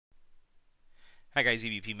Hi guys,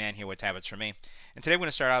 EBPMAN here with Tablets for Me. And today we're going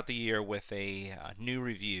to start out the year with a new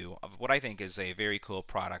review of what I think is a very cool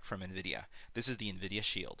product from Nvidia. This is the Nvidia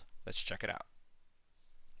Shield. Let's check it out.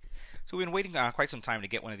 So we've been waiting quite some time to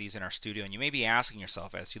get one of these in our studio, and you may be asking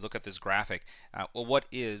yourself as you look at this graphic, well, what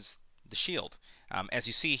is the Shield? As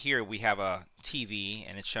you see here, we have a TV,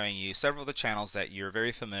 and it's showing you several of the channels that you're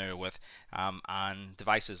very familiar with on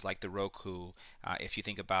devices like the Roku. If you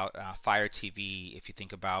think about Fire TV, if you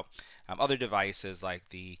think about other devices like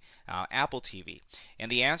the Apple TV.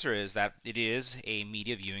 And the answer is that it is a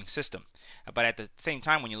media viewing system. But at the same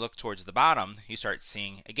time, when you look towards the bottom, you start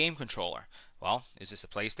seeing a game controller. Well, is this a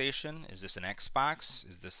PlayStation? Is this an Xbox?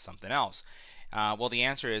 Is this something else? Well, the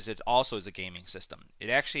answer is it also is a gaming system. It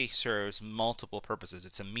actually serves multiple purposes.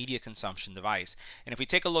 It's a media consumption device. And if we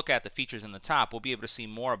take a look at the features in the top, we'll be able to see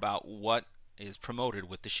more about what is promoted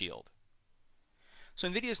with the Shield. So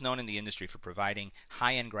Nvidia is known in the industry for providing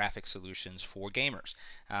high-end graphic solutions for gamers.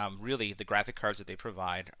 Really, the graphic cards that they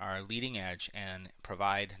provide are leading edge and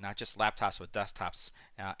provide not just laptops but desktops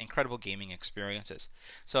incredible gaming experiences.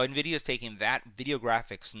 So Nvidia is taking that video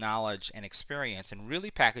graphics knowledge and experience and really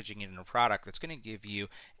packaging it in a product that's going to give you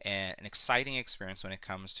an exciting experience when it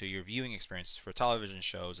comes to your viewing experience for television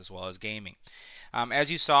shows as well as gaming. As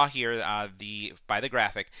you saw here by the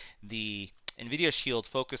graphic, the Nvidia Shield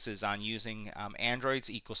focuses on using Android's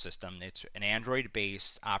ecosystem. It's an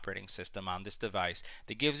Android-based operating system on this device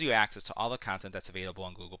that gives you access to all the content that's available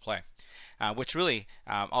on Google Play, which really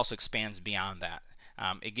also expands beyond that.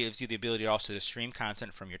 It gives you the ability also to stream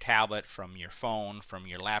content from your tablet, from your phone, from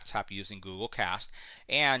your laptop using Google Cast.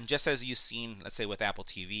 And just as you've seen, let's say with Apple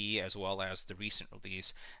TV, as well as the recent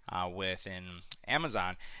release within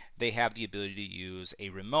Amazon, they have the ability to use a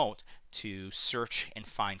remote to search and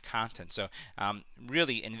find content. So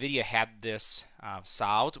really, Nvidia had this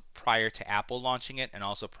solved prior to Apple launching it and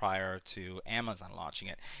also prior to Amazon launching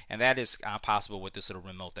it. And that is possible with this little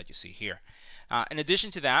remote that you see here. In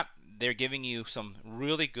addition to that, they're giving you some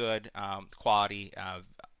really good quality,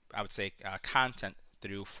 I would say, content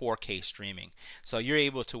through 4K streaming. So you're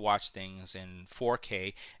able to watch things in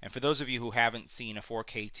 4K, and for those of you who haven't seen a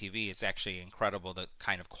 4K TV, it's actually incredible the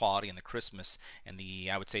kind of quality and the crispness and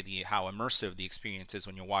I would say how immersive the experience is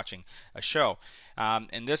when you're watching a show.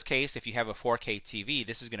 In this case, if you have a 4K TV,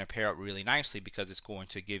 this is going to pair up really nicely because it's going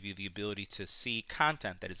to give you the ability to see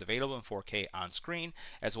content that is available in 4K on screen,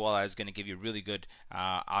 as well as going to give you really good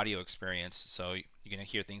audio experience. So you're going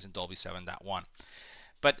to hear things in Dolby 7.1.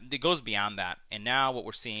 But it goes beyond that, and now what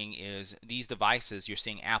we're seeing is these devices, you're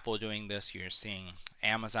seeing Apple doing this, you're seeing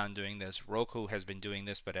Amazon doing this, Roku has been doing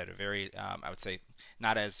this, but at a very, I would say,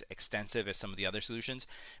 not as extensive as some of the other solutions,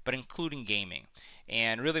 but including gaming.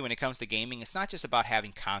 And really when it comes to gaming, it's not just about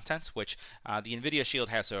having content, which the Nvidia Shield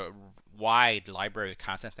has a wide library of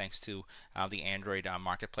content thanks to the Android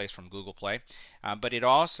marketplace from Google Play, but it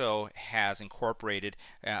also has incorporated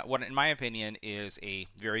what in my opinion is a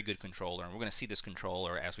very good controller, and we're going to see this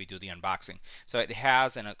controller as we do the unboxing. So it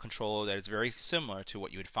has a controller that is very similar to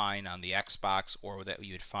what you would find on the Xbox or that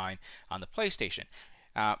you would find on the PlayStation.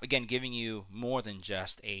 Again, giving you more than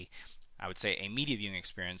just I would say, a media viewing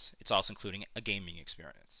experience. It's also including a gaming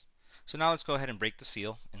experience. So now let's go ahead and break the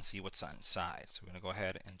seal and see what's inside. So we're going to go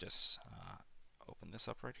ahead and just open this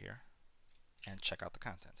up right here and check out the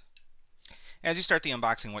content. As you start the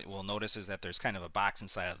unboxing, what we'll notice is that there's kind of a box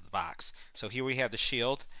inside of the box. So here we have the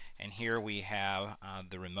Shield, and here we have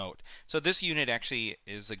the remote. So this unit actually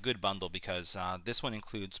is a good bundle because this one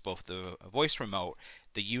includes both the voice remote,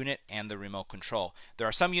 the unit, and the remote control. There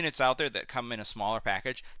are some units out there that come in a smaller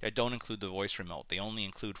package that don't include the voice remote. They only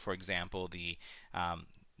include, for example,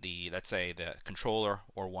 let's say the controller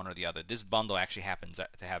or one or the other. This bundle actually happens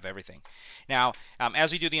to have everything. Now,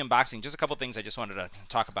 as we do the unboxing, just a couple things I just wanted to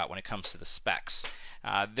talk about when it comes to the specs.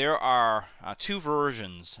 There are two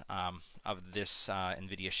versions of this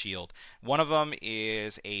Nvidia Shield. One of them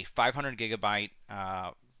is a 500 gigabyte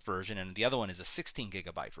version, and the other one is a 16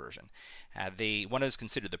 gigabyte version. One is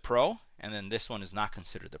considered the Pro, and then this one is not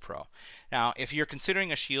considered the Pro. Now, if you're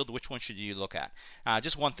considering a Shield, which one should you look at?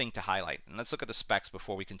 Just one thing to highlight, and let's look at the specs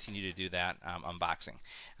before we continue to do that unboxing.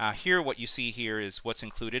 Here, what you see here is what's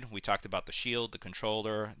included. We talked about the Shield, the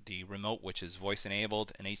controller, the remote, which is voice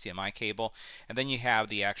enabled, an HDMI cable, and then you have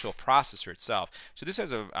the actual processor itself. So this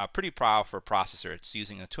has a pretty powerful processor. It's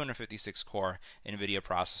using a 256 core Nvidia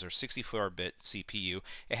processor, 64-bit CPU.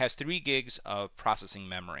 It has 3 gigs of processing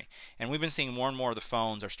memory, and we've been seeing more and more of the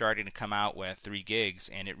phones are starting to come come out with 3 gigs,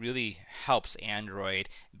 and it really helps Android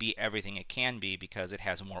be everything it can be because it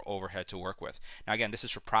has more overhead to work with. Now again, this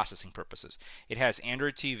is for processing purposes. It has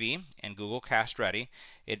Android TV and Google Cast Ready.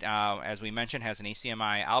 It, as we mentioned, has an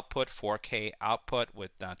HDMI output, 4K output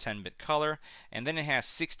with 10-bit color, and then it has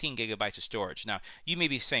 16 gigabytes of storage. Now you may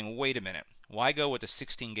be saying, wait a minute, why go with a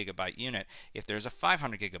 16 gigabyte unit if there's a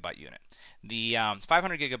 500 gigabyte unit? The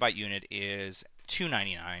 500 gigabyte unit is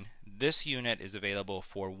 $299. This unit is available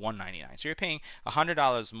for $199. So you're paying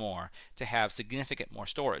 $100 more to have significant more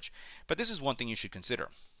storage. But this is one thing you should consider.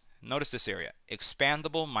 Notice this area,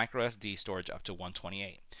 expandable micro SD storage up to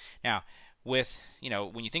 128. Now, with,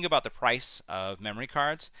 when you think about the price of memory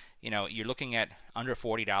cards, you're looking at under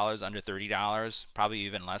 $40, under $30, probably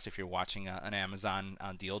even less if you're watching an Amazon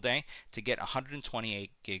deal day, to get 128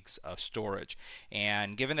 gigs of storage.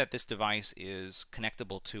 And given that this device is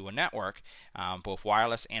connectable to a network, both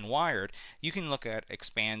wireless and wired, you can look at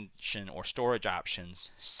expansion or storage options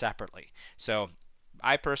separately. So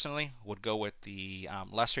I personally would go with the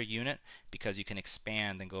lesser unit because you can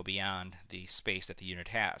expand and go beyond the space that the unit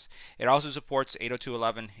has. It also supports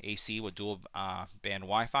 802.11 AC with dual band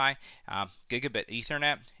Wi-Fi, gigabit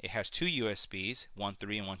Ethernet. It has 2 USBs, one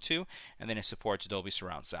 3 and one 2, and then it supports Dolby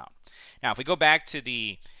Surround Sound. Now if we go back to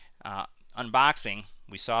the unboxing,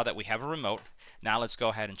 we saw that we have a remote. Now let's go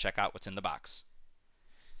ahead and check out what's in the box.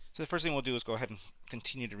 So the first thing we'll do is go ahead and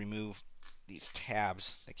continue to remove these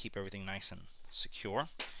tabs that keep everything nice and secure.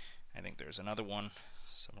 I think there's another one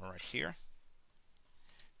somewhere right here.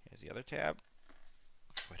 Here's the other tab.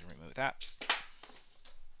 Go ahead and remove that.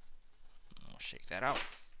 And we'll shake that out.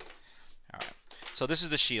 All right. So this is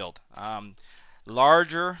the shield.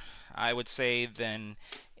 Larger, I would say, than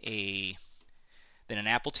an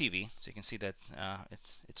Apple TV. So you can see that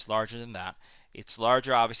it's larger than that. It's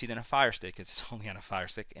larger, obviously, than a Fire Stick. It's only on a Fire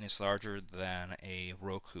Stick, and it's larger than a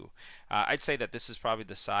Roku. I'd say that this is probably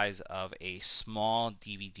the size of a small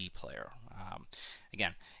DVD player.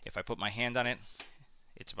 Again, if I put my hand on it,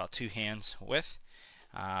 it's about 2 hands width,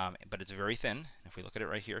 but it's very thin. If we look at it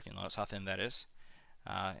right here, you'll notice how thin that is.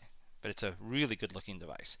 But it's a really good-looking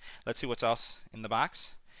device. Let's see what's else in the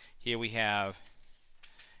box. Here we have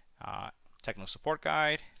technical support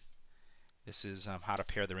guide. This is how to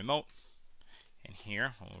pair the remote. And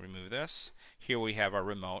here, we'll remove this. Here we have our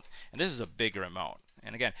remote, and this is a big remote.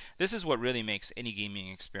 And again, this is what really makes any gaming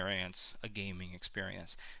experience a gaming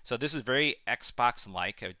experience. So this is very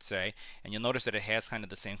Xbox-like, I would say, and you'll notice that it has kind of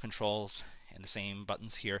the same controls and the same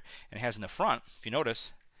buttons here, and it has in the front, if you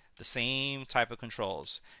notice, the same type of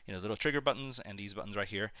controls, little trigger buttons and these buttons right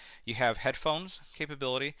here. You have headphones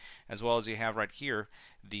capability, as well as you have right here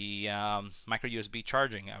the micro USB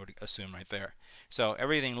charging, I would assume, right there. So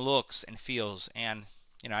everything looks and feels, and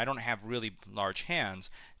I don't have really large hands,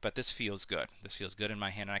 but this feels good. This feels good in my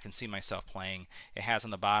hand, and I can see myself playing. It has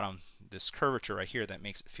on the bottom this curvature right here that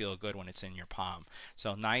makes it feel good when it's in your palm.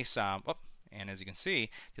 So nice. And as you can see,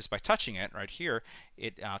 just by touching it right here,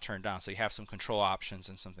 it turned on. So you have some control options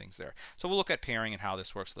and some things there. So we'll look at pairing and how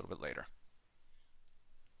this works a little bit later.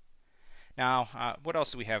 Now, what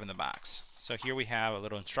else do we have in the box? So here we have a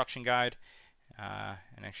little instruction guide,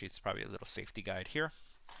 and actually it's probably a little safety guide here.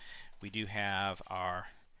 We do have our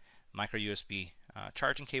micro USB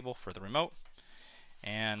charging cable for the remote.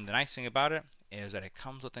 And the nice thing about it is that it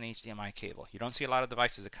comes with an HDMI cable. You don't see a lot of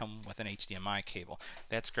devices that come with an HDMI cable.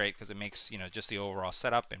 That's great because it makes just the overall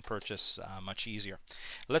setup and purchase much easier.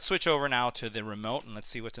 Let's switch over now to the remote, and let's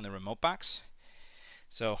see what's in the remote box.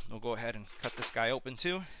 So we'll go ahead and cut this guy open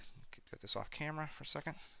too. Get this off camera for a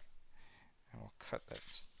second, and we'll cut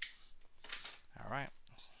that. All right.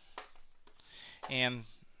 And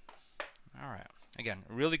all right. Again,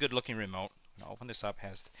 really good looking remote. I'll open this up.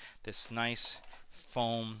 Has this nice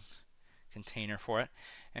foam container for it,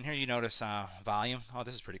 and here you notice volume. Oh,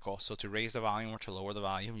 this is pretty cool. So to raise the volume or to lower the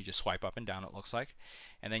volume, you just swipe up and down, it looks like.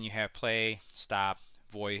 And then you have play, stop,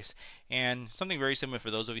 voice, and something very similar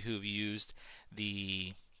for those of you who've used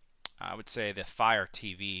the I would say the Fire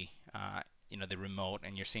TV, the remote,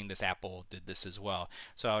 and you're seeing this Apple did this as well.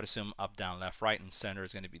 So I would assume up, down, left, right, and center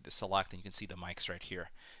is going to be the select, and you can see the mics right here.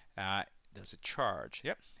 Does it charge?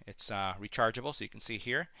 Yep, it's rechargeable, so you can see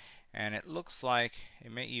here. And it looks like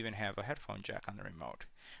it may even have a headphone jack on the remote.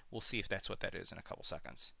 We'll see if that's what that is in a couple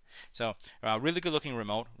seconds. So really good looking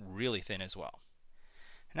remote, really thin as well.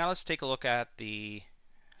 Now let's take a look at the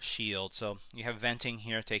shield. So you have venting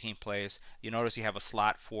here taking place. You notice you have a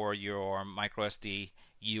slot for your micro SD,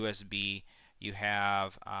 USB, You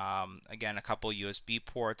have, again, a couple USB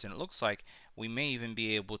ports, and it looks like we may even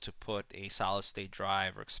be able to put a solid state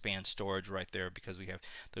drive or expand storage right there because we have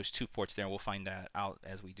those 2 ports there. We'll find that out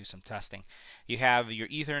as we do some testing. You have your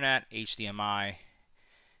Ethernet, HDMI,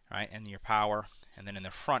 right, and your power. And then in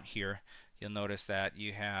the front here, you'll notice that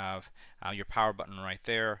you have your power button right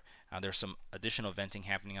there. There's some additional venting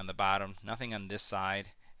happening on the bottom. Nothing on this side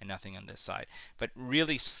and nothing on this side, but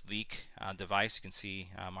really sleek device. You can see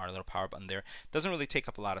our little power button there. Doesn't really take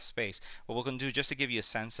up a lot of space. What we're going to do, just to give you a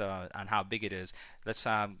sense on how big it is, let's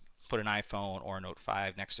put an iPhone or a Note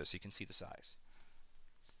 5 next to it so you can see the size.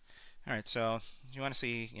 Alright, so you want to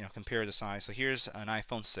see, compare the size. So here's an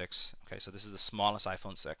iPhone 6. Okay, so this is the smallest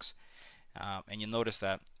iPhone 6. And you'll notice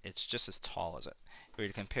that it's just as tall as it. If we were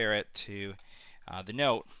to compare it to the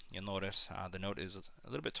Note, you'll notice the Note is a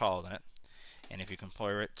little bit taller than it. And if you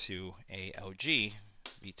compare it to a LG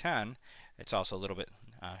V10, it's also a little bit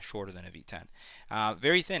shorter than a V10.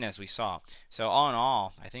 Very thin, as we saw. So all in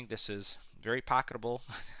all, I think this is very pocketable,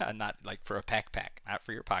 not like for a backpack, not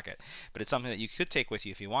for your pocket, but it's something that you could take with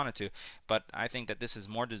you if you wanted to. But I think that this is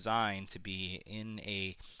more designed to be in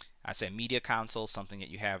I'd say a media console, something that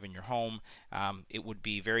you have in your home. It would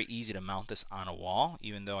be very easy to mount this on a wall,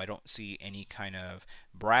 even though I don't see any kind of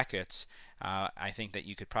brackets. I think that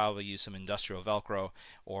you could probably use some industrial Velcro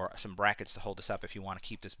or some brackets to hold this up if you want to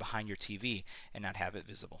keep this behind your TV and not have it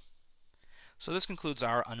visible. So this concludes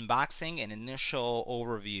our unboxing and initial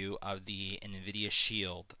overview of the Nvidia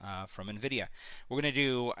Shield from Nvidia. We're going to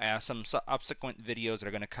do some subsequent videos that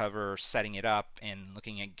are going to cover setting it up and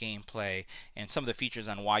looking at gameplay and some of the features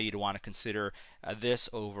on why you'd want to consider this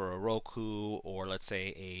over a Roku or, let's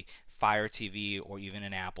say, a Fire TV or even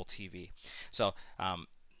an Apple TV. So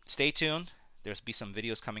stay tuned. There'll be some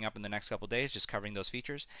videos coming up in the next couple days just covering those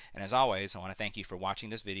features. And as always, I want to thank you for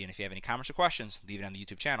watching this video. And if you have any comments or questions, leave it on the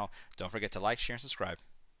YouTube channel. Don't forget to like, share, and subscribe.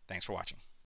 Thanks for watching.